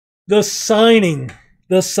The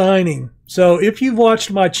signing. So if you've watched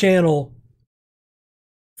my channel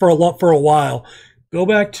for a while, go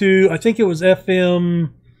back to, I think it was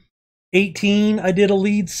FM 18. I did a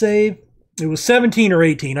Leeds save. It was 17 or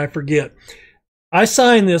 18, I forget. I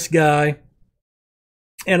signed this guy,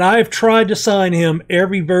 and I've tried to sign him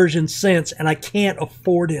every version since, and I can't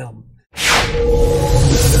afford him.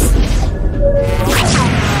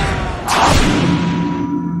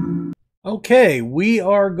 Okay, we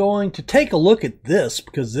are going to take a look at this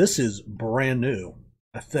because this is brand new,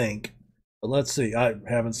 I think. But let's see, I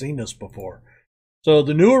haven't seen this before. So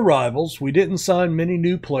the new arrivals, we didn't sign many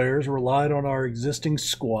new players, relied on our existing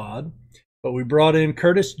squad. But we brought in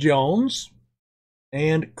Curtis Jones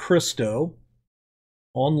and Christo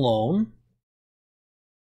on loan.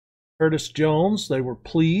 Curtis Jones, they were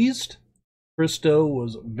pleased. Christo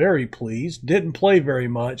was very pleased. Didn't play very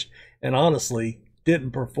much, and honestly,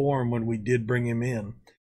 didn't perform when we did bring him in.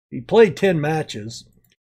 He played 10 matches.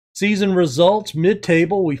 Season results,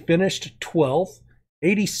 mid-table, we finished 12th.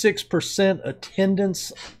 86%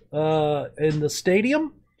 attendance in the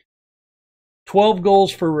stadium. 12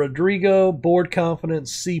 goals for Rodrigo. Board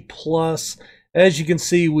confidence C+. As you can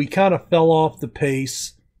see, we kind of fell off the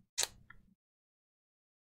pace.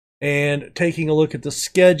 And taking a look at the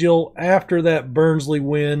schedule, after that Burnley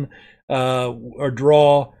win or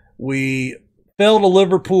draw, we fell to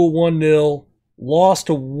Liverpool 1-0, lost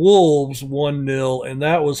to Wolves 1-0, and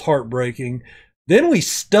that was heartbreaking. Then we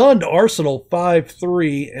stunned Arsenal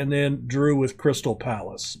 5-3 and then drew with Crystal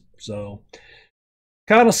Palace. So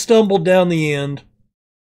kind of stumbled down the end.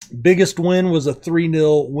 Biggest win was a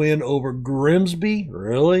 3-0 win over Grimsby.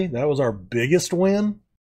 Really? That was our biggest win?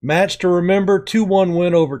 Match to remember, 2-1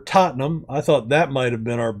 win over Tottenham. I thought that might have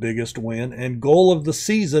been our biggest win. And goal of the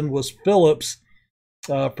season was Phillips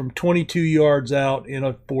from 22 yards out in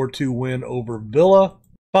a 4-2 win over Villa.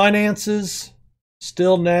 Finances,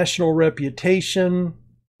 still national reputation.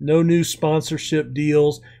 No new sponsorship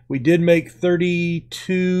deals. We did make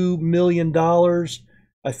 $32 million,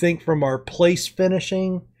 I think, from our place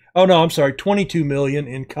finishing. Oh, no, I'm sorry, $22 million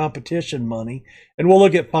in competition money. And we'll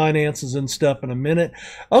look at finances and stuff in a minute.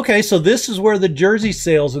 Okay, so this is where the jersey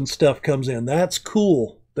sales and stuff comes in. That's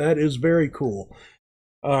cool. That is very cool.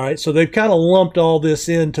 All right, so they've kind of lumped all this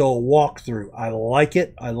into a walkthrough. I like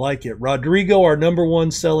it. I like it. Rodrigo, our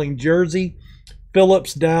 #1 selling jersey.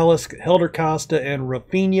 Phillips, Dallas, Helder Costa, and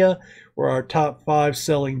Rafinha were our top 5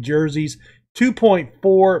 selling jerseys.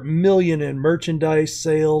 2.4 million in merchandise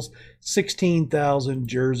sales, 16,000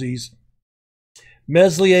 jerseys.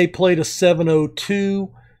 Meslier played a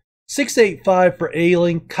 702, 685 for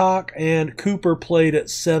Ayling. Koch and Cooper played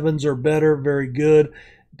at 7s or better, very good.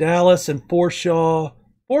 Dallas and Forshaw.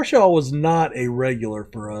 Forshaw was not a regular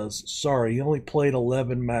for us. Sorry, he only played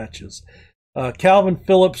 11 matches. Calvin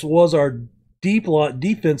Phillips was our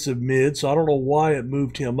defensive mid, so I don't know why it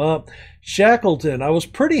moved him up. Shackleton, I was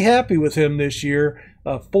pretty happy with him this year.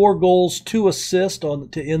 4 goals, 2 assists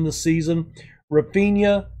to end the season.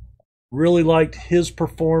 Rafinha, really liked his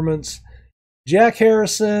performance. Jack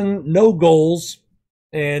Harrison, no goals,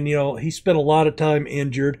 and he spent a lot of time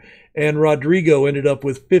injured. And Rodrigo ended up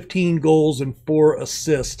with 15 goals and 4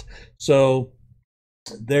 assists. So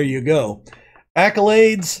there you go.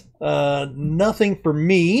 Accolades, nothing for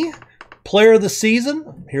me. Player of the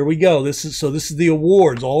season, here we go. This is the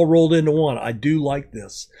awards all rolled into one. I do like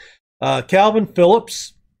this. Calvin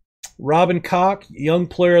Phillips, Robin Koch, young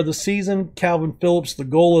player of the season. Calvin Phillips, the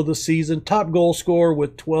goal of the season. Top goal scorer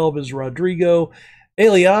with 12 is Rodrigo.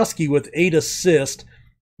 Alioski with 8 assists.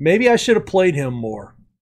 Maybe I should have played him more.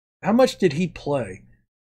 How much did he play?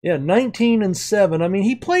 Yeah, 19 and 7. I mean,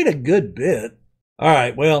 he played a good bit. All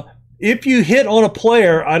right, well, if you hit on a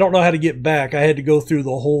player, I don't know how to get back. I had to go through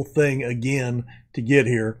the whole thing again to get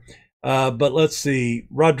here. But let's see.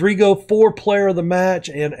 Rodrigo, 4 player of the match,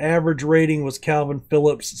 and average rating was Calvin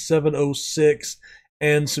Phillips, 706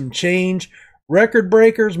 and some change. Record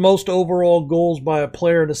breakers, most overall goals by a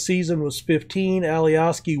player in a season was 15.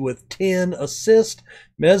 Alioski with 10 assists.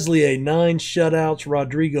 Meslier, 9 shutouts.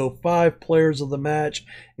 Rodrigo, 5 players of the match.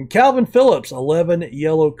 And Calvin Phillips, 11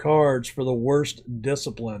 yellow cards for the worst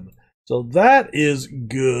discipline. So that is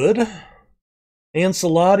good.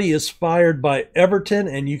 Ancelotti is fired by Everton,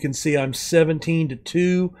 and you can see I'm 17-2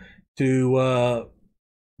 to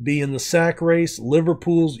be in the sack race.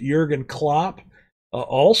 Liverpool's Jurgen Klopp,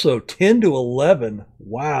 also 10-11.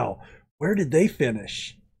 Wow. Where did they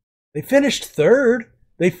finish? They finished 3rd.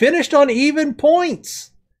 They finished on even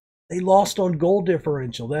points. They lost on goal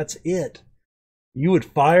differential. That's it. You would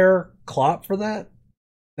fire Klopp for that?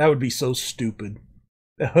 That would be so stupid.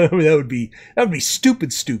 That would be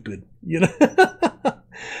stupid,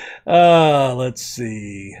 Let's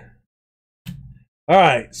see. All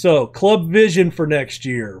right, so club vision for next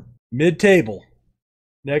year, mid-table,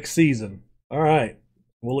 next season. All right,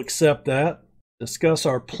 we'll accept that. Discuss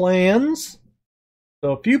our plans.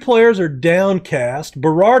 So a few players are downcast.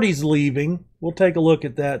 Berardi's leaving. We'll take a look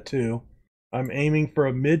at that too. I'm aiming for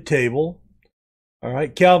a mid-table. All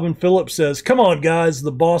right, Calvin Phillips says, come on, guys,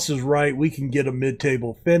 the boss is right. We can get a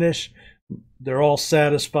mid-table finish. They're all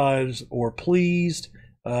satisfied or pleased.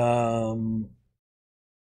 Pump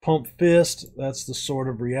fist, that's the sort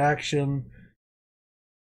of reaction.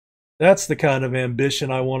 That's the kind of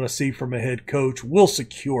ambition I want to see from a head coach. We'll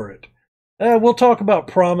secure it. We'll talk about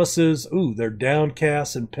promises. Ooh, they're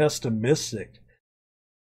downcast and pessimistic.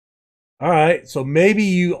 All right, so maybe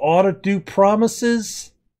you ought to do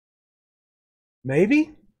promises.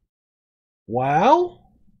 Maybe? Wow.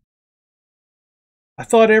 I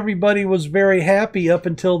thought everybody was very happy up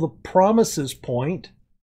until the promises point.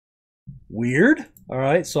 Weird. All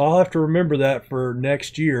right, so I'll have to remember that for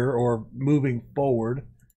next year or moving forward.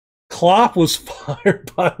 Klopp was fired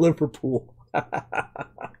by Liverpool.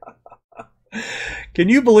 Can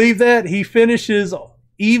you believe that? He finishes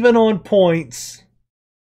even on points,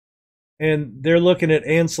 and they're looking at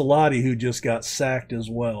Ancelotti, who just got sacked as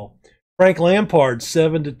well. Frank Lampard,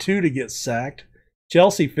 7-2 to get sacked.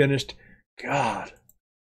 Chelsea finished, God.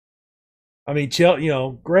 I mean,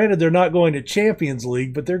 granted they're not going to Champions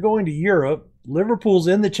League, but they're going to Europe. Liverpool's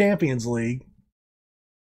in the Champions League.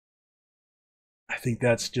 I think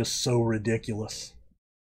that's just so ridiculous.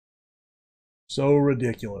 So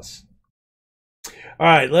ridiculous. All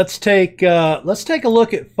right, let's take a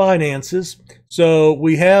look at finances. So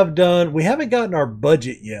we haven't gotten our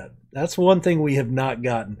budget yet. That's one thing we have not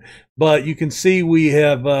gotten. But you can see we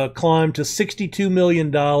have climbed to $62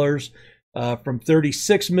 million from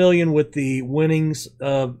 $36 million with the winnings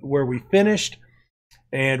where we finished.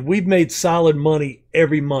 And we've made solid money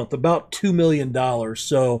every month, about $2 million.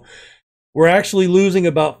 So we're actually losing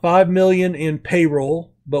about $5 million in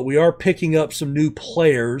payroll, but we are picking up some new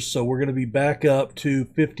players. So we're going to be back up to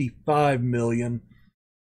 $55 million.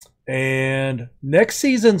 And next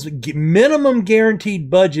season's minimum guaranteed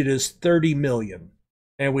budget is $30 million.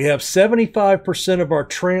 And we have 75% of our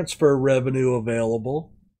transfer revenue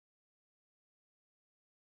available.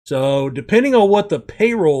 So depending on what the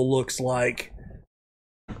payroll looks like,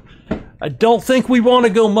 I don't think we want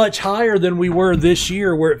to go much higher than we were this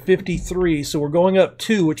year. We're at 53, so we're going up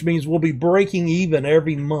 2, which means we'll be breaking even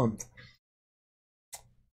every month.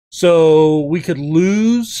 So we could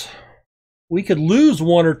lose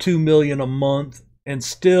 1 or 2 million a month and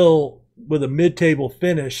still, with a mid-table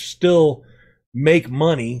finish, still make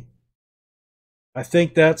money. I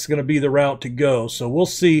think that's going to be the route to go. So we'll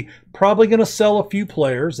see. Probably going to sell a few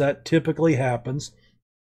players. That typically happens.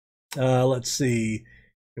 Let's see.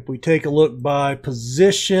 If we take a look by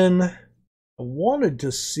position, I wanted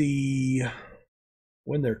to see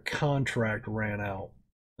when their contract ran out.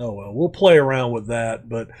 Oh, well, we'll play around with that.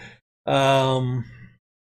 But I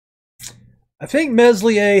think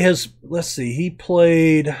Meslier has, let's see, he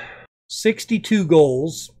played 62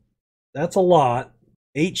 goals. That's a lot.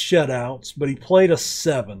 8 shutouts, but he played a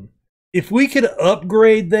 7. If we could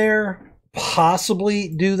upgrade there, possibly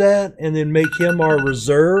do that, and then make him our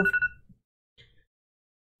reserve,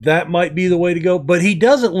 that might be the way to go. But he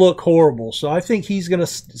doesn't look horrible, so I think he's going to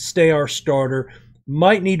stay our starter.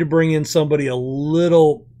 Might need to bring in somebody a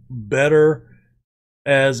little better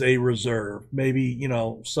as a reserve. Maybe,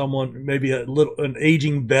 someone, maybe an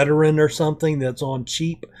aging veteran or something that's on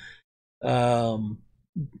cheap.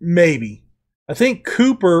 Maybe. I think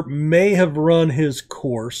Cooper may have run his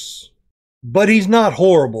course, but he's not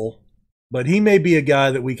horrible. But he may be a guy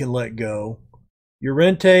that we can let go.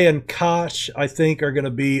 Llorente and Koch, I think, are going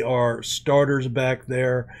to be our starters back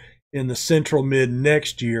there in the central mid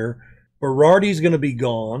next year. Berardi's going to be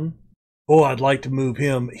gone. Oh, I'd like to move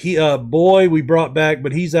him. Boy, we brought back,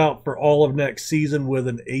 but he's out for all of next season with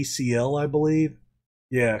an ACL, I believe.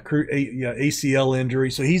 Yeah, ACL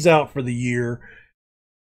injury. So he's out for the year.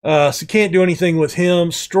 So can't do anything with him.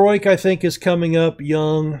 Stroik, I think, is coming up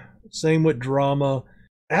young. Same with Drama.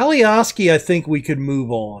 Alioski, I think we could move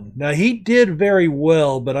on. Now, he did very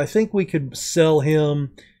well, but I think we could sell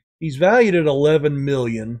him. He's valued at $11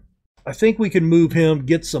 million. I think we can move him,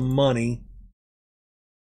 get some money.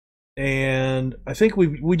 And I think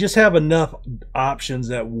we just have enough options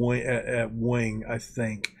at wing, I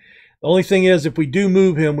think. The only thing is, if we do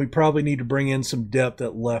move him, we probably need to bring in some depth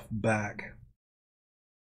at left back.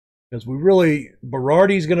 Because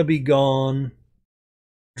Berardi's going to be gone.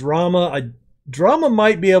 Drama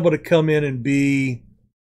might be able to come in and be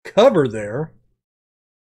cover there.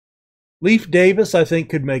 Leaf Davis, I think,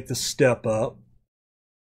 could make the step up.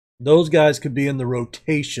 Those guys could be in the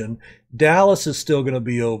rotation. Dallas is still going to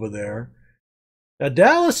be over there. Now,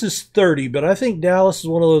 Dallas is 30, but I think Dallas is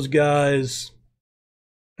one of those guys,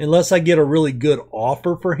 unless I get a really good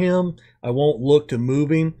offer for him, I won't look to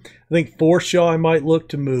move him. I think Forshaw I might look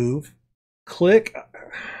to move. Click.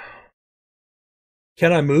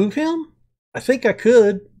 Can I move him? I think I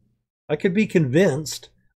could. I could be convinced.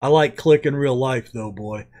 I like Click in real life, though,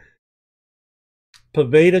 boy.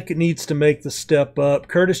 Pavetta needs to make the step up.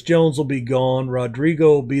 Curtis Jones will be gone.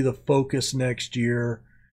 Rodrigo will be the focus next year.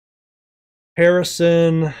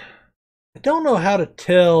 Harrison, I don't know how to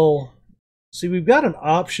tell. See, we've got an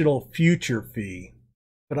optional future fee,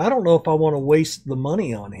 but I don't know if I want to waste the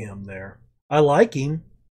money on him there. I like him.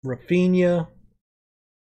 Rafinha.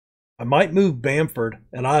 I might move Bamford,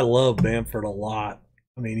 and I love Bamford a lot.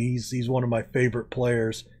 I mean, he's one of my favorite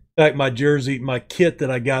players. In fact, my jersey, my kit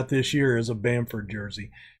that I got this year is a Bamford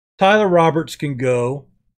jersey. Tyler Roberts can go.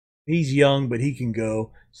 He's young, but he can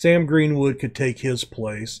go. Sam Greenwood could take his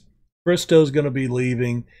place. Christo's going to be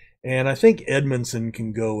leaving, and I think Edmondson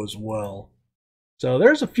can go as well. So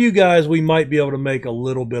there's a few guys we might be able to make a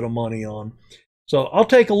little bit of money on. So I'll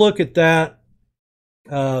take a look at that.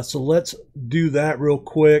 So let's do that real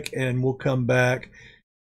quick, and we'll come back.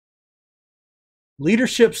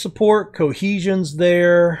 Leadership support, cohesion's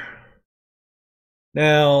there.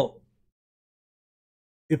 Now,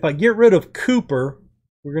 if I get rid of Cooper,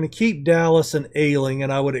 we're going to keep Dallas and Ayling,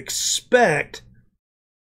 and I would expect,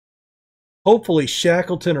 hopefully,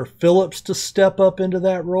 Shackleton or Phillips to step up into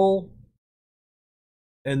that role.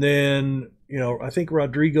 And then, I think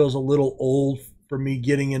Rodrigo's a little old for me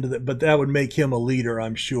getting into that, but that would make him a leader,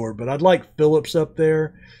 I'm sure. But I'd like Phillips up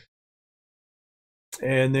there.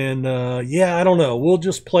 And then, I don't know. We'll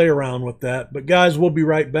just play around with that. But, guys, we'll be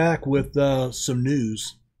right back with some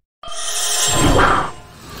news.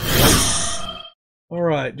 All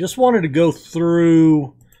right. Just wanted to go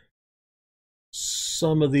through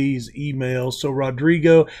some of these emails. So,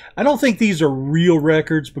 Rodrigo, I don't think these are real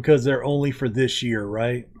records because they're only for this year,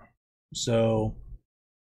 right? So,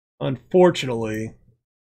 unfortunately,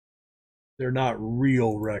 they're not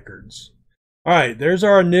real records. All right. There's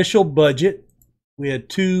our initial budget. We had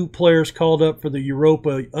 2 players called up for the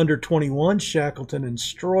Europa Under-21, Shackleton and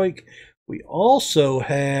Stroik. We also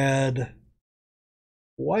had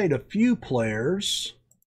quite a few players.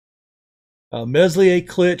 Meslier,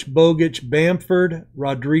 Klitsch, Bogic, Bamford,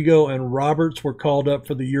 Rodrigo, and Roberts were called up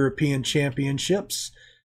for the European Championships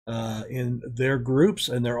in their groups,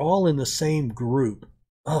 and they're all in the same group.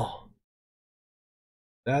 Oh,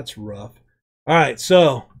 that's rough. All right,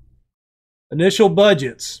 so initial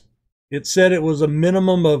budgets. It said it was a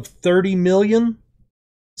minimum of $30 million,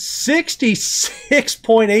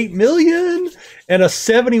 $66.8 million, and a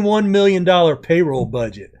 $71 million payroll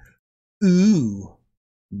budget. Ooh,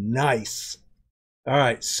 nice. All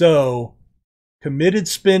right, so committed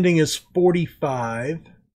spending is 45.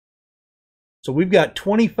 So we've got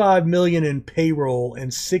 25 million in payroll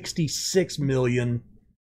and 66 million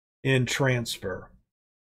in transfer.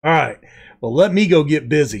 All right, well, let me go get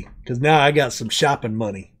busy because now I got some shopping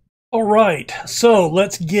money. All right, so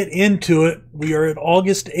let's get into it. We are at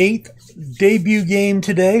August 8th, debut game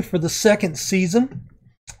today for the second season,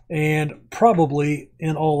 and probably,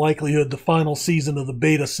 in all likelihood, the final season of the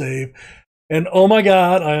beta save. And oh my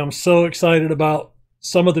God, I am so excited about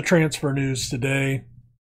some of the transfer news today.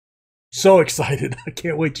 So excited. I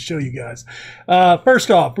can't wait to show you guys.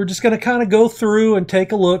 First off, we're just going to kind of go through and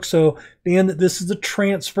take a look. So being that this is a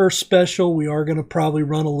transfer special, we are going to probably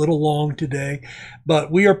run a little long today.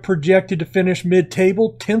 But we are projected to finish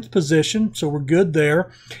mid-table, 10th position. So we're good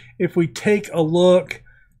there. If we take a look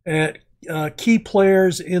at key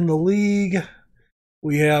players in the league,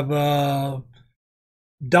 we have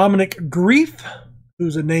Dominic Grief,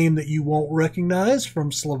 who's a name that you won't recognize,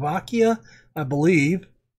 from Slovakia, I believe.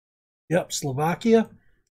 Yep, Slovakia.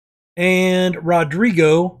 And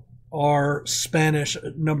Rodrigo, our Spanish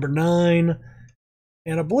number 9.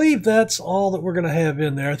 And I believe that's all that we're going to have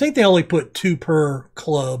in there. I think they only put 2 per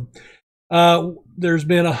club. There's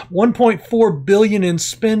been a 1.4 billion in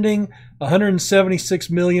spending, 176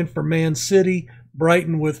 million for Man City,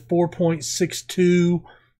 Brighton with 4.62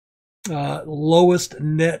 lowest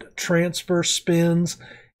net transfer spends,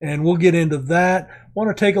 and we'll get into that. Want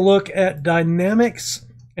to take a look at dynamics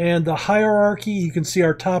and the hierarchy. You can see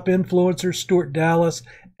our top influencers, Stuart Dallas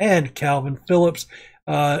and Calvin Phillips.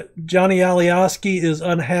 Johnny Alioski is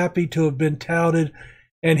unhappy to have been touted,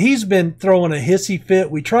 and he's been throwing a hissy fit.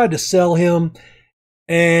 We tried to sell him,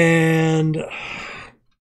 and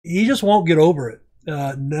he just won't get over it.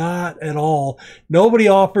 Not at all. Nobody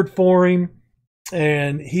offered for him,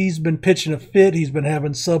 and he's been pitching a fit. He's been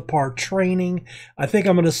having subpar training. I think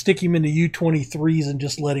I'm going to stick him into U23s and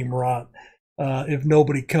just let him rot if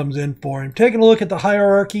nobody comes in for him. Taking a look at the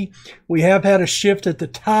hierarchy, we have had a shift at the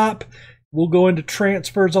top. We'll go into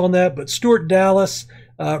transfers on that, but Stuart Dallas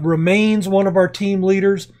remains one of our team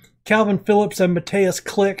leaders. Calvin Phillips and Mateus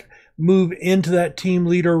Click move into that team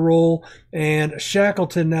leader role, and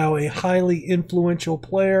Shackleton now a highly influential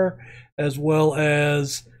player, as well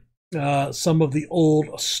as some of the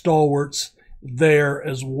old stalwarts there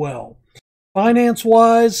as well.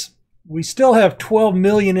 Finance-wise, we still have $12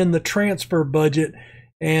 million in the transfer budget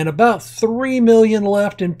and about $3 million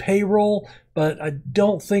left in payroll, but I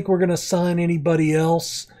don't think we're going to sign anybody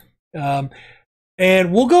else.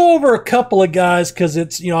 And we'll go over a couple of guys because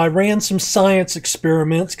it's, I ran some science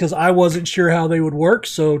experiments because I wasn't sure how they would work.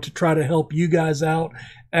 So to try to help you guys out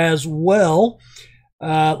as well,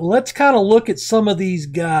 let's kind of look at some of these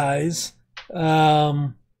guys.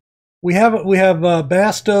 We have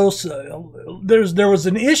Bastos. There was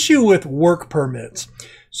an issue with work permits.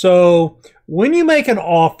 So when you make an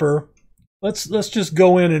offer, let's just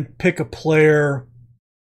go in and pick a player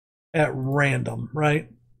at random, right?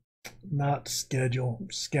 Not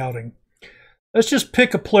scouting. Let's just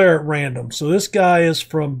pick a player at random. So this guy is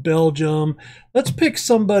from Belgium. Let's pick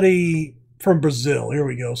somebody from Brazil. Here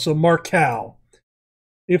we go. So Marcao.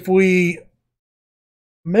 If we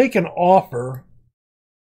make an offer,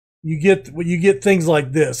 you get things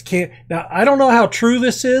like this. Now I don't know how true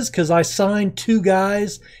this is because I signed 2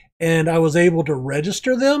 guys and I was able to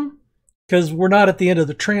register them because we're not at the end of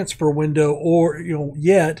the transfer window or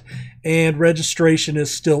yet, and registration is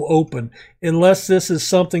still open unless this is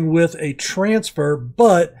something with a transfer.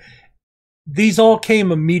 But these all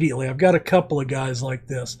came immediately. I've got a couple of guys like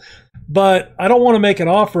this, but I don't want to make an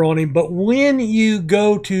offer on him. But when you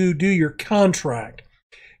go to do your contract,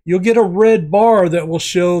 you'll get a red bar that will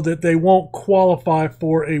show that they won't qualify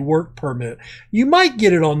for a work permit. You might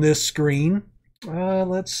get it on this screen.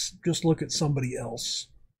 Let's just look at somebody else.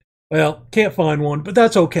 Well, can't find one, but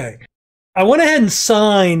that's okay. I went ahead and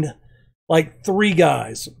signed like 3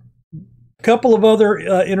 guys. A couple of other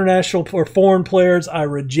international or foreign players I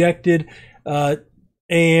rejected, but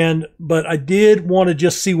I did want to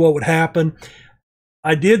just see what would happen.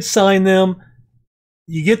 I did sign them.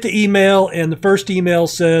 You get the email, and the first email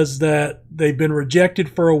says that they've been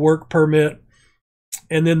rejected for a work permit.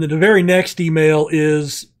 And then the very next email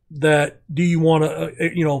is that, do you want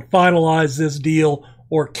to, finalize this deal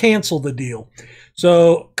or cancel the deal?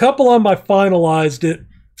 So a couple of them I finalized it,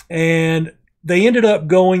 and they ended up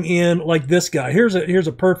going in like this guy. Here's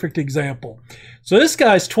a perfect example. So this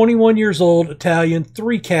guy's 21 years old, Italian,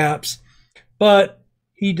 3 caps, but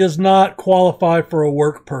he does not qualify for a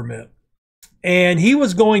work permit. And he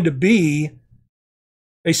was going to be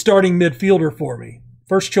a starting midfielder for me,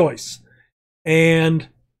 first choice, and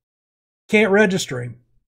can't register him.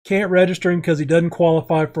 Can't register him because he doesn't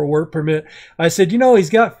qualify for a work permit. I said, he's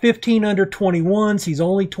got 15 under 21s. He's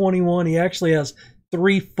only 21. He actually has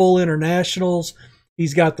 3 full internationals.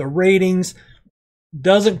 He's got the ratings.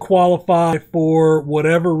 Doesn't qualify for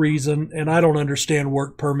whatever reason, and I don't understand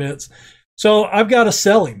work permits. So I've got to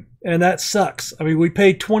sell him, and that sucks. I mean, we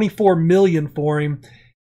paid $24 million for him,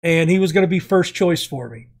 and he was going to be first choice for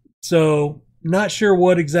me. So not sure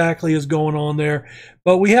what exactly is going on there,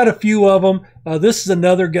 but we had a few of them. This is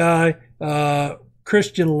another guy,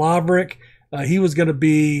 Christian Laverick. He was going to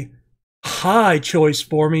be high choice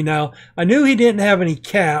for me. Now, I knew he didn't have any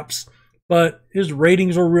caps, but his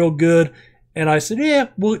ratings were real good. And I said, yeah,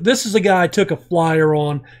 well, this is a guy I took a flyer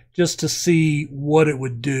on just to see what it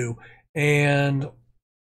would do. And,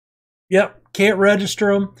 yep, can't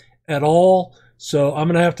register him at all. So I'm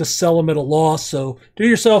going to have to sell them at a loss. So do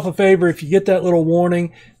yourself a favor. If you get that little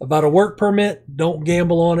warning about a work permit, don't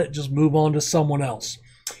gamble on it. Just move on to someone else.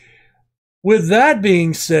 With that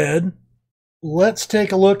being said, let's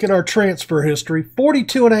take a look at our transfer history.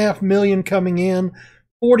 $42.5 million coming in,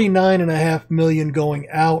 $49.5 million going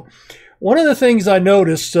out. One of the things I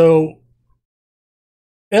noticed, so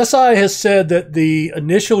SI has said that the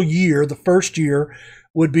initial year, the first year,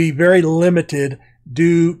 would be very limited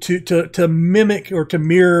due to mimic or to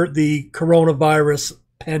mirror the coronavirus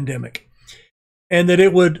pandemic, and that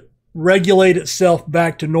it would regulate itself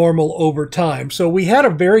back to normal over time. So we had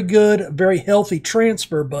a very good, very healthy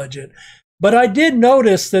transfer budget. But I did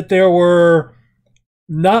notice that there were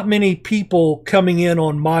not many people coming in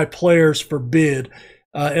on my players for bid,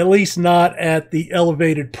 at least not at the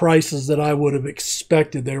elevated prices that I would have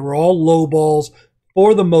expected. They were all low balls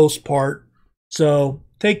for the most part. So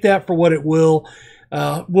take that for what it will.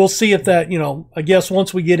 We'll see if that, I guess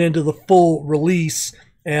once we get into the full release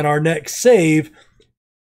and our next save,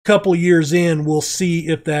 a couple of years in, we'll see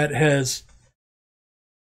if that has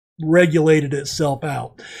regulated itself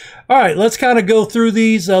out. All right, let's kind of go through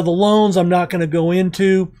these. The loans I'm not going to go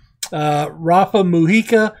into. Rafa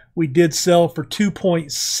Mujica, we did sell for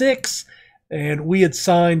 2.6, and we had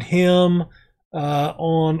signed him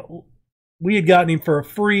we had gotten him for a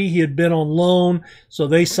free. He had been on loan, so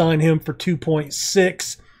they signed him for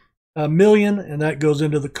 2.6 million, and that goes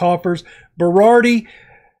into the coffers. Berardi,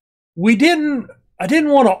 I didn't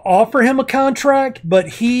want to offer him a contract, but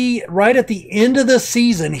he, right at the end of the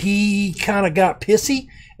season, he kind of got pissy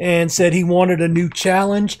and said he wanted a new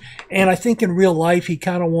challenge. And I think in real life, he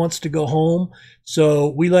kind of wants to go home. So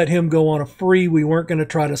we let him go on a free. We weren't going to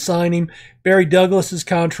try to sign him. Barry Douglas's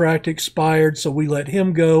contract expired, so we let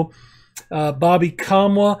him go. Bobby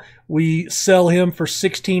Kamwa, we sell him for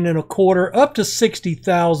 16.25 up to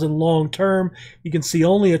 60,000 long term. You can see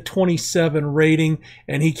only a 27 rating,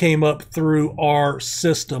 and he came up through our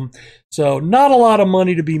system. So not a lot of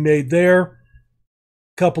money to be made there.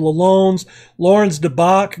 Couple of loans. Lawrence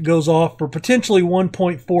DeBach goes off for potentially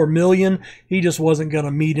 1.4 million. He just wasn't going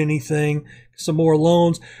to meet anything. Some more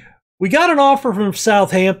loans. We got an offer from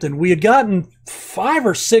Southampton. We had gotten 5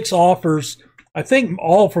 or 6 offers, I think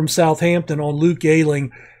all from Southampton, on Luke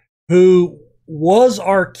Ayling, who was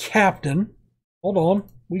our captain. Hold on.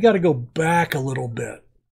 We got to go back a little bit.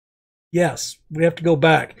 Yes, we have to go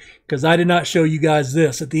back because I did not show you guys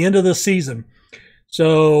this at the end of the season.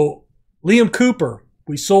 So Liam Cooper,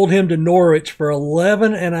 we sold him to Norwich for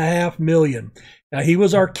 11.5 million. Now, he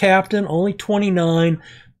was our captain, only 29,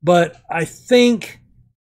 but I think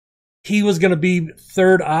he was going to be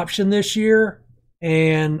third option this year,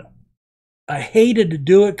 and I hated to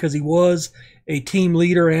do it because he was a team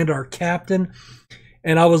leader and our captain,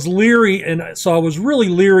 and I was leery, and so I was really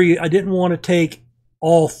leery. I didn't want to take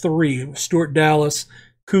all three, Stuart Dallas,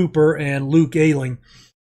 Cooper, and Luke Ayling.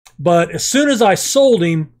 But as soon as I sold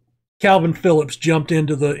him, Calvin Phillips jumped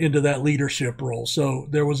into that leadership role. So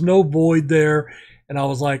there was no void there, and I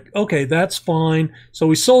was like, okay, that's fine. So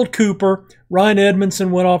we sold Cooper. Ryan Edmondson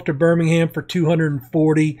went off to Birmingham for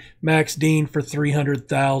 240, Max Dean for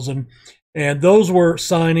 300,000. And those were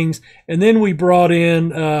signings. And then we brought in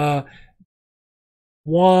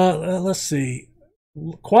let's see,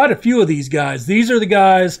 quite a few of these guys. These are the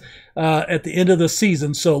guys at the end of the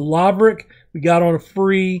season. So Laverick, we got on a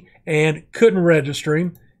free and couldn't register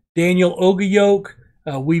him. Daniel Ogayoke,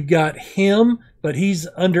 we've got him, but he's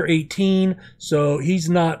under 18, so he's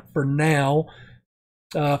not for now.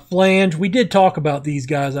 Flange, we did talk about these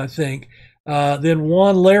guys, I think. Then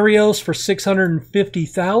Juan Larios for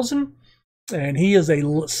 650,000. And he is a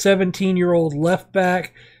 17-year-old left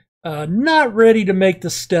back, not ready to make the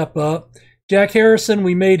step up. Jack Harrison,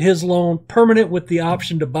 we made his loan permanent with the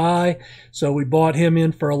option to buy, so we bought him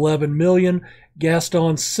in for 11 million.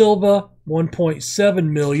 Gaston Silva, 1.7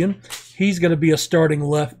 million. He's going to be a starting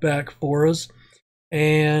left back for us.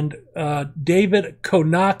 And David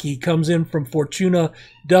Konaki comes in from Fortuna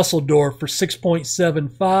Dusseldorf for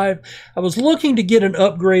 6.75. I was looking to get an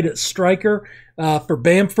upgrade at striker for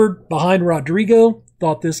Bamford behind Rodrigo.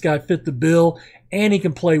 Thought this guy fit the bill, and he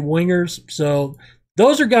can play wingers. So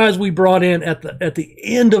those are guys we brought in at the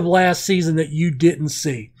end of last season that you didn't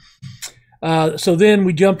see. So then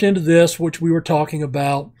we jumped into this, which we were talking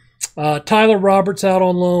about. Tyler Roberts out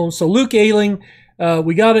on loan. So Luke Ayling,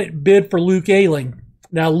 we got a bid for Luke Ayling.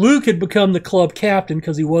 Now, Luke had become the club captain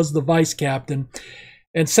because he was the vice captain.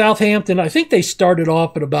 And Southampton, I think they started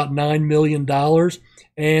off at about $9 million.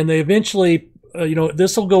 And they eventually,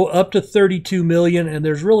 this will go up to $32 million, and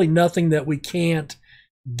there's really nothing that we can't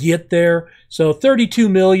get there. So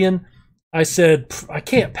 $32 million, I said, I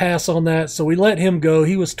can't pass on that. So we let him go.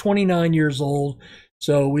 He was 29 years old.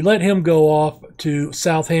 So we let him go off to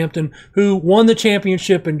Southampton, who won the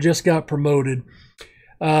championship and just got promoted.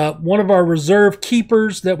 One of our reserve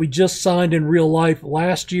keepers that we just signed in real life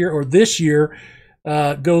last year or this year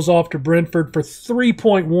goes off to Brentford for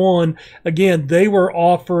 3.1. Again, they were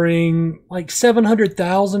offering like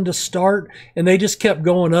 700,000 to start, and they just kept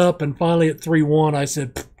going up. And finally, at 3.1, I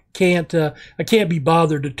said, I can't be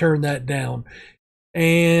bothered to turn that down.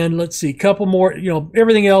 And let's see, a couple more.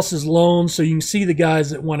 Everything else is loans, so you can see the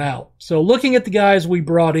guys that went out. So looking at the guys we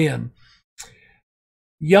brought in.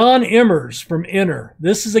 Jan Emmers from Inter.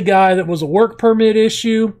 This is a guy that was a work permit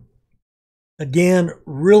issue. Again,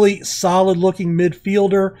 really solid-looking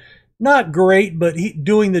midfielder. Not great, but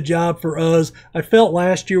doing the job for us. I felt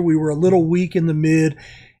last year we were a little weak in the mid,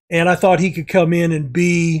 and I thought he could come in and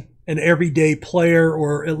be an everyday player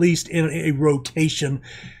or at least in a rotation.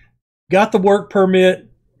 got the work permit.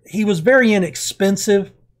 He was very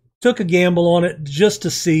inexpensive. Took a gamble on it just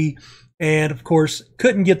to see. And, of course,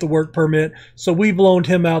 couldn't get the work permit. So we've loaned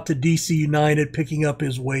him out to DC United, picking up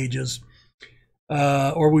his wages.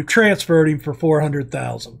 Or we've transferred him for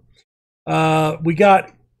 $400,000. We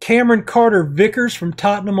got Cameron Carter-Vickers from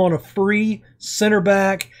Tottenham on a free, center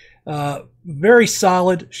back. Very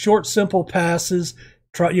solid, short, simple passes.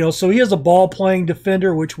 So he is a ball-playing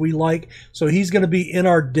defender, which we like. So he's going to be in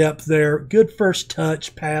our depth there. Good first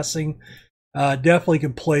touch, passing. Definitely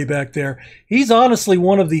can play back there. He's honestly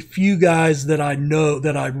one of the few guys that I know,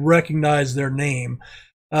 that I recognize their name.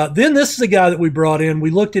 Then this is a guy that we brought in. We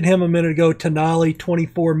looked at him a minute ago, Tonali,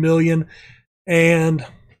 $24 million, and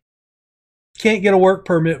can't get a work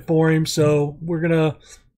permit for him. So we're gonna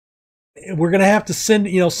have to send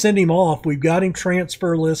him off. We've got him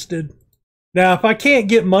transfer listed. Now, if I can't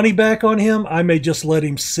get money back on him, I may just let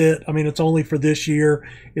him sit. I mean, it's only for this year.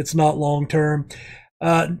 It's not long term.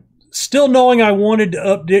 Still knowing I wanted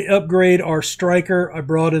to upgrade our striker, I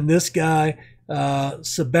brought in this guy,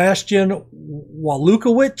 Sebastian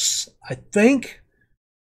Walukowicz, I think.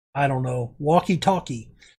 I don't know. Walkie-talkie.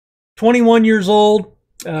 21 years old,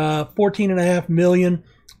 $14.5 million.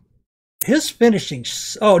 His finishing...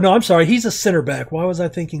 Oh, no, I'm sorry. He's a center back. Why was I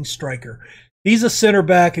thinking striker? He's a center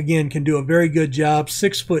back. Again, can do a very good job.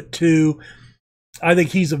 6'2". I think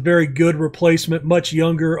he's a very good replacement, much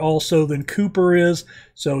younger also than Cooper is.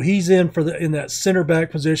 So he's in that center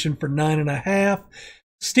back position for $9.5.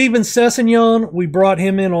 Steven Sessegnon, we brought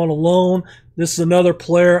him in on a loan. This is another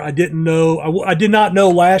player I didn't know. I did not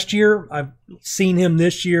know last year. I've seen him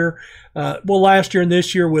this year. Last year and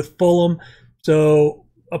this year with Fulham. So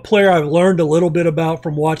a player I've learned a little bit about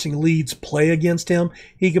from watching Leeds play against him.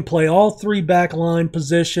 He can play all three backline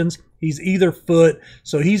positions. He's either foot,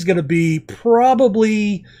 so he's going to be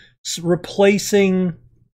probably replacing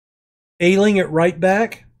Ayling at right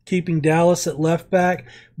back, keeping Dallas at left back.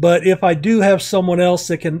 But if I do have someone else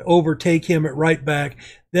that can overtake him at right back,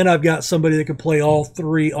 then I've got somebody that can play all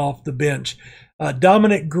three off the bench.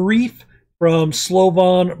 Dominic Grief from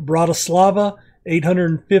Slovan Bratislava,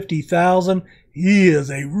 $850,000. He is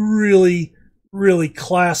a really, really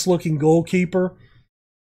class-looking goalkeeper.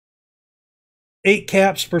 8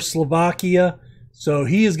 caps for Slovakia, so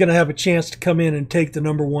he is going to have a chance to come in and take the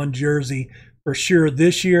 #1 jersey for sure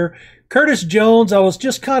this year. Curtis Jones, I was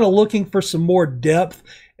just kind of looking for some more depth,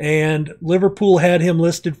 and Liverpool had him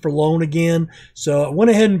listed for loan again, so I went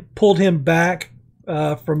ahead and pulled him back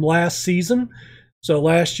from last season. So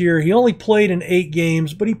last year he only played in 8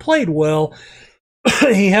 games, but he played well.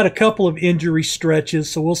 He had a couple of injury stretches,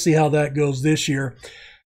 so we'll see how that goes this year.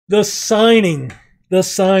 The signing.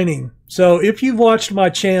 So if you've watched my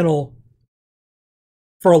channel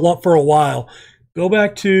for a while, go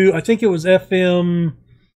back to, I think it was FM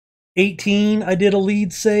 18. I did a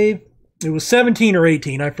lead save. It was 17 or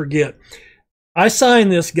 18, I forget. I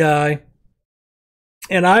signed this guy,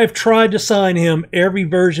 and I've tried to sign him every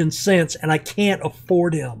version since, and I can't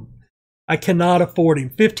afford him. I cannot afford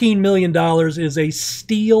him. $15 million is a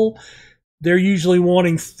steal. They're usually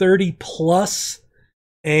wanting 30 plus,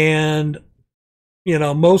 and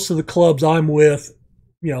most of the clubs I'm with,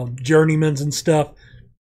 journeymans and stuff,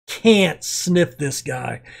 can't sniff this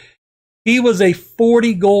guy. He was a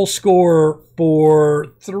 40-goal scorer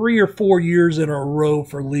for 3 or 4 years in a row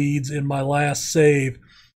for Leeds in my last save.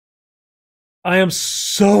 I am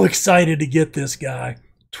so excited to get this guy.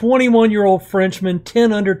 21-year-old Frenchman,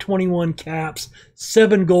 10 under 21 caps,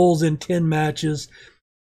 7 goals in 10 matches.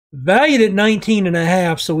 Valued at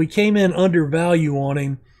 19.5, so we came in under value on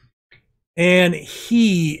him. And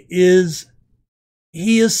he is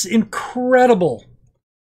incredible.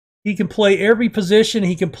 He can play every position.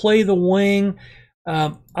 He can play the wing.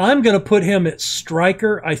 I'm going to put him at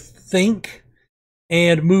striker, I think,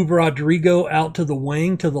 and move Rodrigo out to the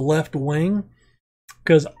wing, to the left wing,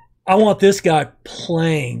 because I want this guy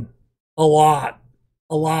playing a lot.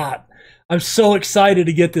 I'm so excited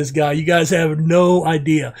to get this guy. You guys have no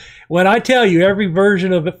idea. When I tell you every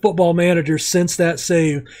version of Football Manager since that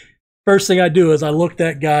save, first thing I do is I look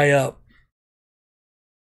that guy up.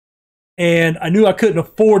 And I knew I couldn't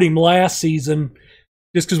afford him last season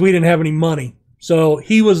just because we didn't have any money. So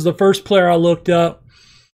he was the first player I looked up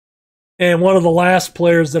and one of the last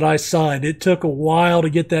players that I signed. It took a while to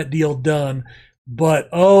get that deal done, but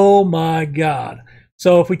oh my God.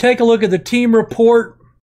 So if we take a look at the team report,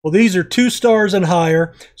 well, these are 2 stars and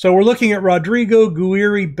higher. So we're looking at Rodrigo,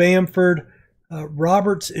 Guiri, Bamford.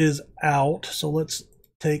 Roberts is out, so let's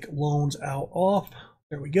take loans out off.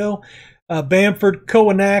 There we go. Bamford,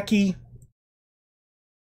 Kowanaki,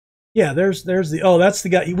 Yeah, there's the, oh, that's the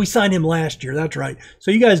guy. We signed him last year. That's right. So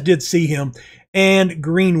you guys did see him. And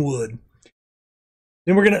Greenwood.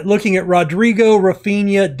 Then we're looking at Rodrigo,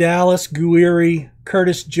 Rafinha, Dallas, Guiri,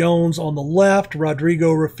 Curtis Jones on the left.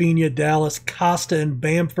 Rodrigo, Rafinha, Dallas, Costa, and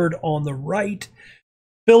Bamford on the right.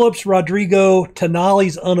 Phillips, Rodrigo,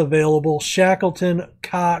 Tonali's unavailable. Shackleton,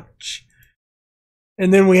 Koch.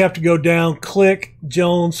 And then we have to go down. Click,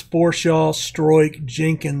 Jones, Forshaw, Stroik,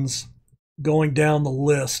 Jenkins going down the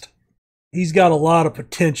list. He's got a lot of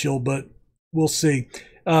potential, but we'll see.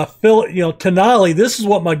 Tonali, this is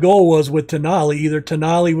what my goal was with Tonali. Either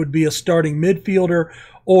Tonali would be a starting midfielder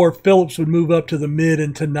or Phillips would move up to the mid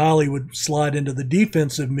and Tonali would slide into the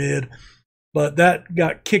defensive mid. But that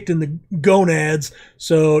got kicked in the gonads.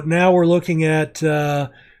 So now we're looking at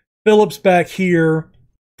Phillips back here.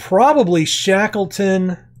 Probably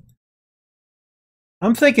Shackleton.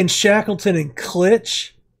 I'm thinking Shackleton and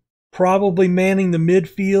Klitsch probably manning the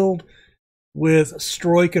midfield, with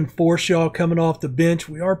Stroik and Forshaw coming off the bench.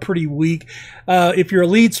 We are pretty weak. If you're a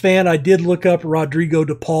Leeds fan, I did look up Rodrigo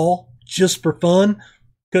De Paul just for fun.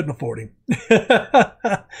 Couldn't afford him.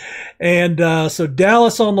 And so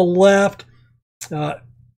Dallas on the left.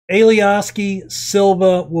 Alioski,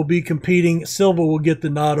 Silva will be competing. Silva will get the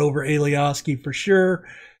nod over Alioski for sure.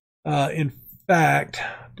 In fact,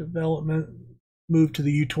 development moved to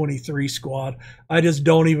the U23 squad. I just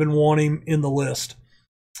don't even want him in the list.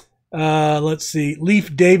 Let's see.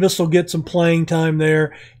 Leif Davis will get some playing time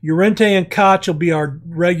there. Llorente and Koch will be our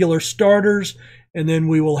regular starters. And then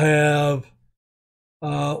we will have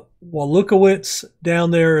Walukowicz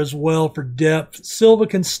down there as well for depth. Silva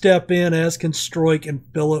can step in, as can Stroik and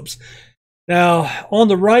Phillips. Now, on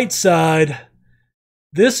the right side,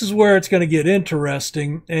 this is where it's going to get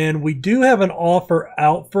interesting. And we do have an offer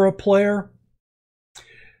out for a player.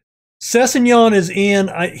 Sessegnon is in.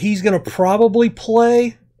 He's going to probably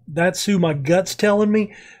play. That's who my gut's telling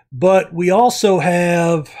me. But we also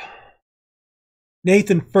have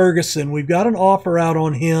Nathan Ferguson. We've got an offer out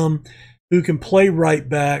on him who can play right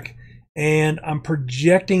back, and I'm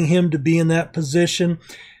projecting him to be in that position.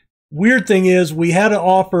 Weird thing is, we had an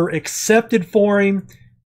offer accepted for him.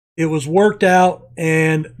 It was worked out,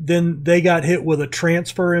 and then they got hit with a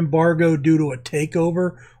transfer embargo due to a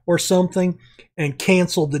takeover or something and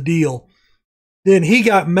canceled the deal. Then he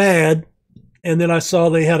got mad. And then I saw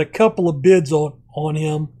they had a couple of bids on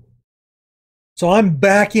him. So I'm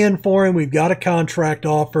back in for him. We've got a contract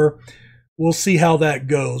offer. We'll see how that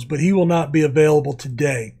goes. But he will not be available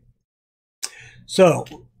today. So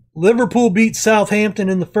Liverpool beat Southampton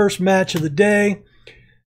in the first match of the day.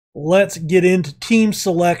 Let's get into team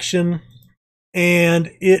selection.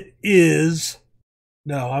 And it is...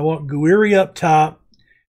 No, I want Guiri up top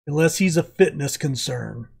unless he's a fitness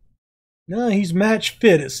concern. No, he's match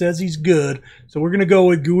fit. It says he's good. So we're going to go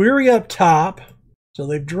with Guiri up top. So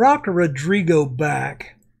they've dropped Rodrigo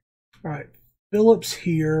back. All right, Phillips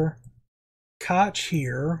here. Koch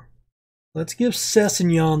here. Let's give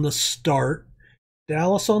Sessegnon the start.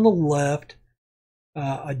 Dallas on the left.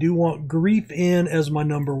 I do want Grief in as my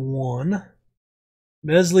number 1.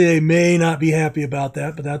 Meslier may not be happy about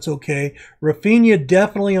that, but that's okay. Rafinha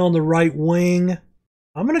definitely on the right wing.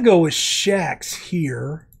 I'm going to go with Shax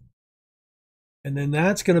here. And then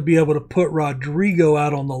that's going to be able to put Rodrigo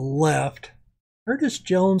out on the left. Curtis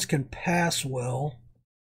Jones can pass well.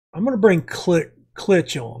 I'm going to bring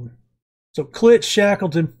Klitsch on. So Klitsch,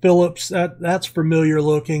 Shackleton, Phillips, that's familiar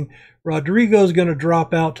looking. Rodrigo's going to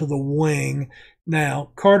drop out to the wing. Now,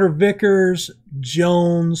 Carter Vickers,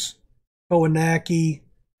 Jones, Kowanaki,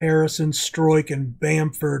 Harrison, Stroik, and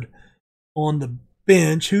Bamford on the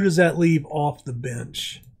bench. Who does that leave off the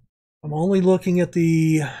bench? I'm only looking at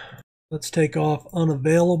the... Let's take off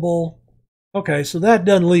unavailable. Okay, so that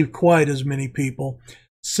doesn't leave quite as many people.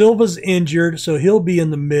 Silva's injured, so he'll be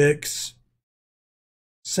in the mix.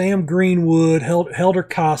 Sam Greenwood, Helder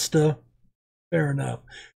Costa. Fair enough.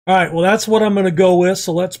 All right, well, that's what I'm going to go with,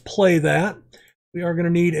 so let's play that. We are going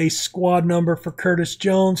to need a squad number for Curtis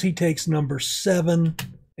Jones. He takes number 7.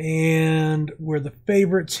 And we're the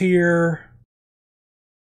favorites here.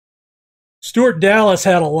 Stuart Dallas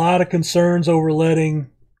had a lot of concerns over letting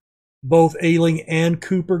both Ayling and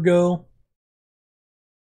Cooper go.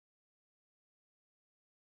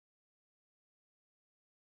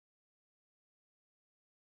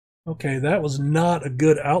 Okay, that was not a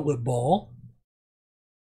good outlet ball.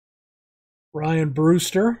 Ryan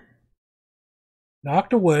Brewster.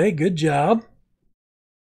 Knocked away. Good job.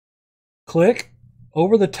 Click.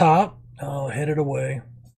 Over the top. Oh, headed away.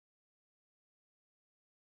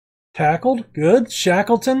 Tackled. Good.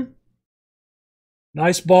 Shackleton.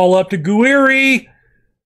 Nice ball up to Guiri.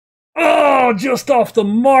 Oh, just off the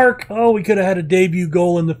mark. Oh, we could have had a debut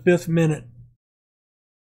goal in the 5th minute.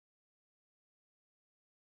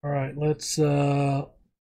 All right, let's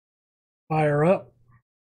fire up.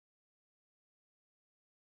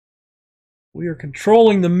 We are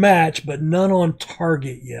controlling the match, but none on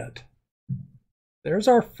target yet. There's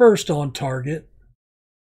our first on target.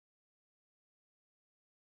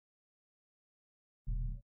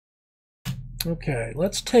 Okay,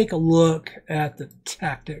 let's take a look at the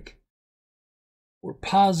tactic. We're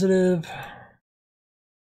positive.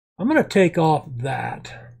 I'm going to take off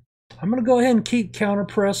that. I'm going to go ahead and keep counter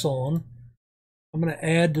press on. I'm going to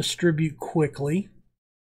add distribute quickly.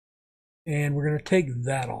 And we're going to take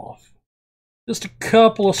that off. Just a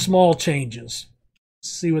couple of small changes.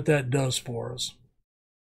 Let's see what that does for us.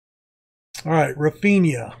 All right,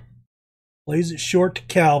 Rafinha plays it short to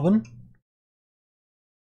Calvin.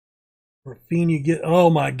 Rafinha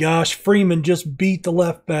oh my gosh, Freeman just beat the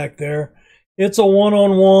left back there. It's a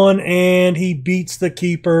one-on-one, and he beats the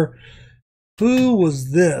keeper. Who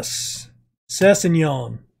was this?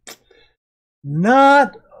 Sessegnon.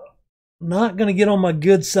 Not going to get on my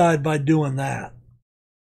good side by doing that.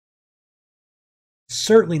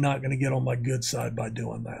 Certainly not going to get on my good side by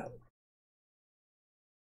doing that.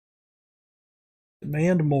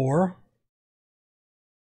 Demand more.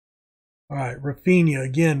 All right, Rafinha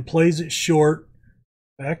again plays it short.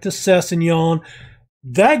 Back to Sessegnon.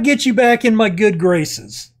 That gets you back in my good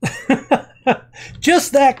graces.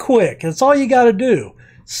 Just that quick. That's all you got to do.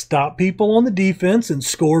 Stop people on the defense and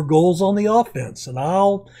score goals on the offense, and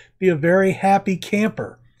I'll be a very happy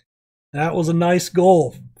camper. That was a nice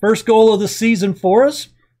goal. First goal of the season for us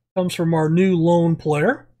comes from our new lone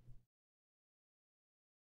player.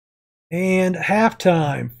 And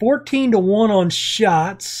halftime, 14-1 on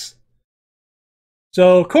shots.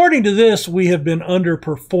 So according to this, we have been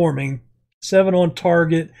underperforming. 7 on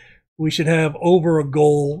target. We should have over a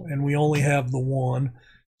goal, and we only have the 1.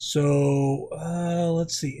 So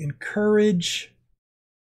let's see. Encourage.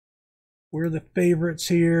 We're the favorites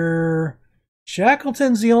here.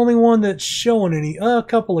 Shackleton's the only one that's showing any. A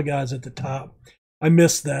couple of guys at the top. I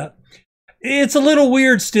missed that. It's a little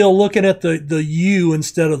weird still looking at the U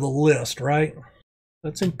instead of the list, right?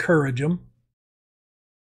 Let's encourage them.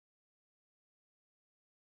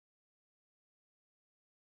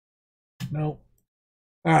 No.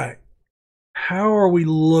 All right. How are we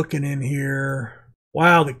looking in here?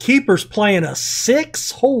 Wow, the keeper's playing a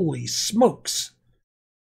 6? Holy smokes.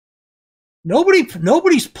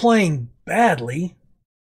 Nobody's playing badly.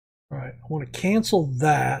 All right, I want to cancel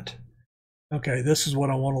that. Okay, this is what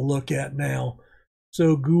I want to look at now.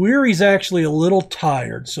 So Guiri's actually a little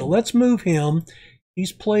tired, so let's move him.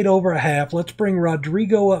 He's played over a half. Let's bring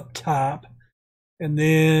Rodrigo up top, and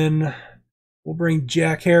then we'll bring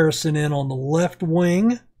Jack Harrison in on the left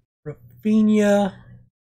wing. Rafinha,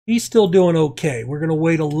 he's still doing okay. We're going to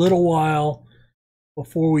wait a little while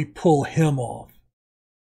before we pull him off.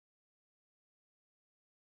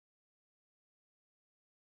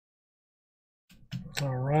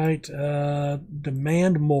 All right,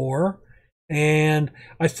 demand more. And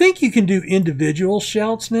I think you can do individual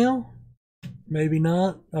shouts now. Maybe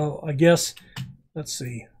not. Oh, I guess, let's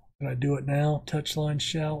see. Can I do it now? Touchline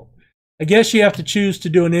shout. I guess you have to choose to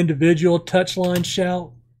do an individual touchline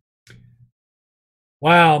shout.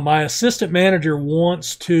 Wow, my assistant manager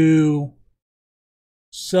wants to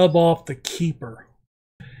sub off the keeper.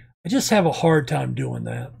 I just have a hard time doing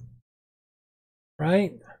that.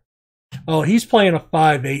 Right? Oh, he's playing a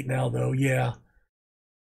 5-8 now, though. Yeah.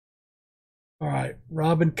 All right.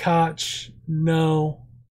 Robin Koch. No.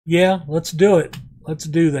 Yeah, let's do it. Let's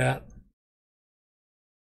do that.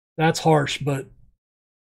 That's harsh, but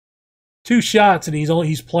 2 shots and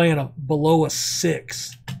he's playing below a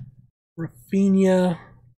 6. Rafinha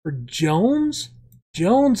for Jones.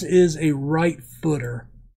 Jones is a right footer.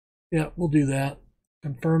 Yeah, we'll do that.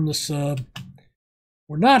 Confirm the sub.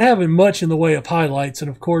 We're not having much in the way of highlights, and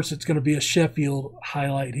of course it's going to be a Sheffield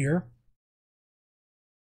highlight here.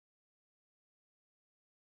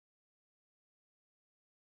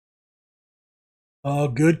 Oh,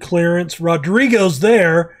 good clearance. Rodrigo's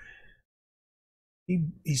there.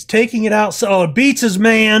 He's taking it out. Oh, it beats his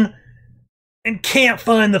man and can't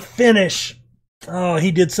find the finish. Oh,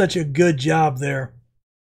 he did such a good job there.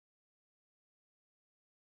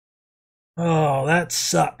 Oh, that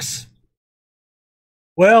sucks.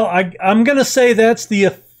 Well, I'm going to say that's the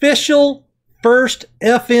official first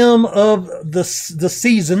FM of the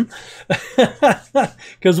season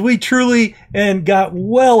because we truly and got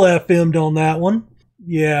well FM'd on that one.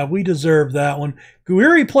 Yeah, we deserve that one.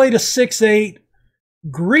 Guiri played a 6-8.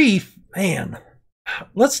 Grief, man.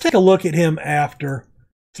 Let's take a look at him after.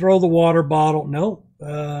 throw the water bottle. No.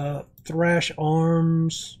 Thrash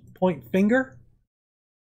arms, point finger.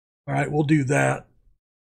 All right, we'll do that.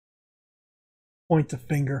 Point the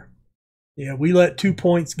finger. Yeah, we let 2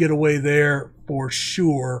 points get away there for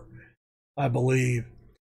sure, I believe.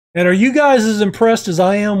 And are you guys as impressed as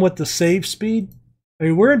I am with the save speed? I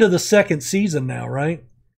mean, we're into the second season now, right?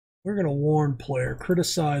 We're going to warn player.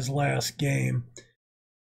 Criticize last game.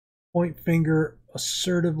 Point finger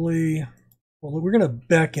assertively. Well, we're going to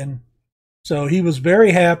beckon. So he was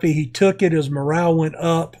very happy. He took it. His morale went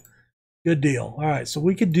up. Good deal. All right, so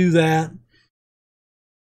we could do that.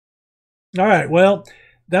 All right, well,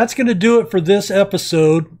 that's going to do it for this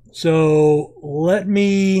episode. So I'm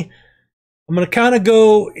going to kind of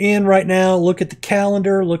go in right now, look at the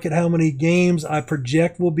calendar, look at how many games I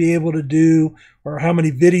project we'll be able to do, or how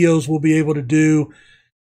many videos we'll be able to do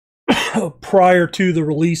prior to the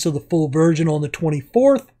release of the full version on the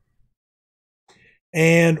 24th.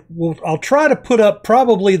 And I'll try to put up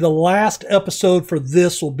probably the last episode for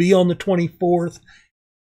this will be on the 24th.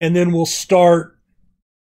 And then we'll start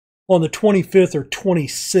on the 25th or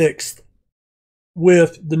 26th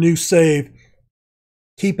with the new save.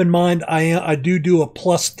 Keep in mind, I do a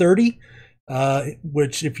plus 30,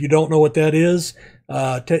 which if you don't know what that is,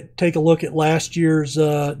 take a look at last year's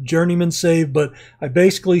journeyman save. But I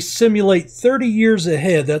basically simulate 30 years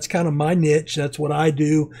ahead. That's kind of my niche. That's what I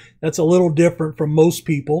do. That's a little different from most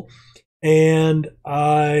people. And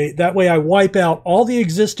that way I wipe out all the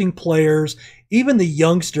existing players, even the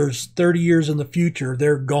youngsters 30 years in the future,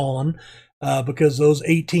 they're gone because those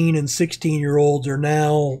 18 and 16-year-olds are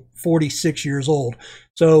now 46 years old.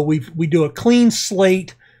 So we do a clean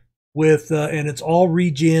slate with, and it's all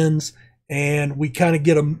regens, and we kind of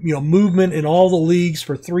get a movement in all the leagues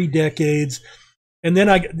for 3 decades, and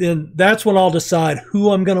then that's when I'll decide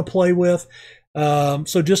who I'm going to play with.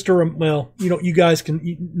 So just to you guys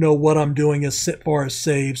can know what I'm doing as far as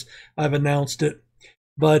saves. I've announced it,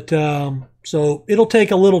 but so it'll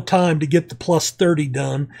take a little time to get the plus 30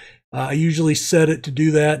 done. I usually set it to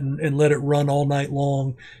do that and let it run all night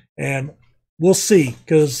long, and we'll see,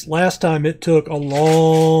 because last time it took a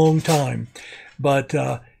long time. But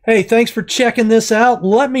hey, thanks for checking this out.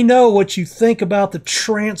 Let me know what you think about the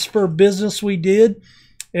transfer business we did,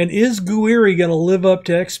 and is Guiri going to live up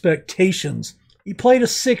to expectations? He played a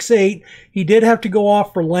 6'8". He did have to go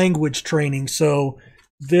off for language training, so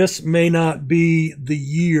this may not be the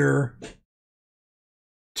year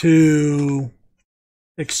to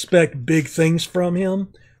expect big things from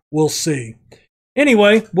him. We'll see.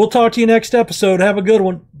 Anyway, we'll talk to you next episode. Have a good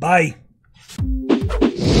one. Bye.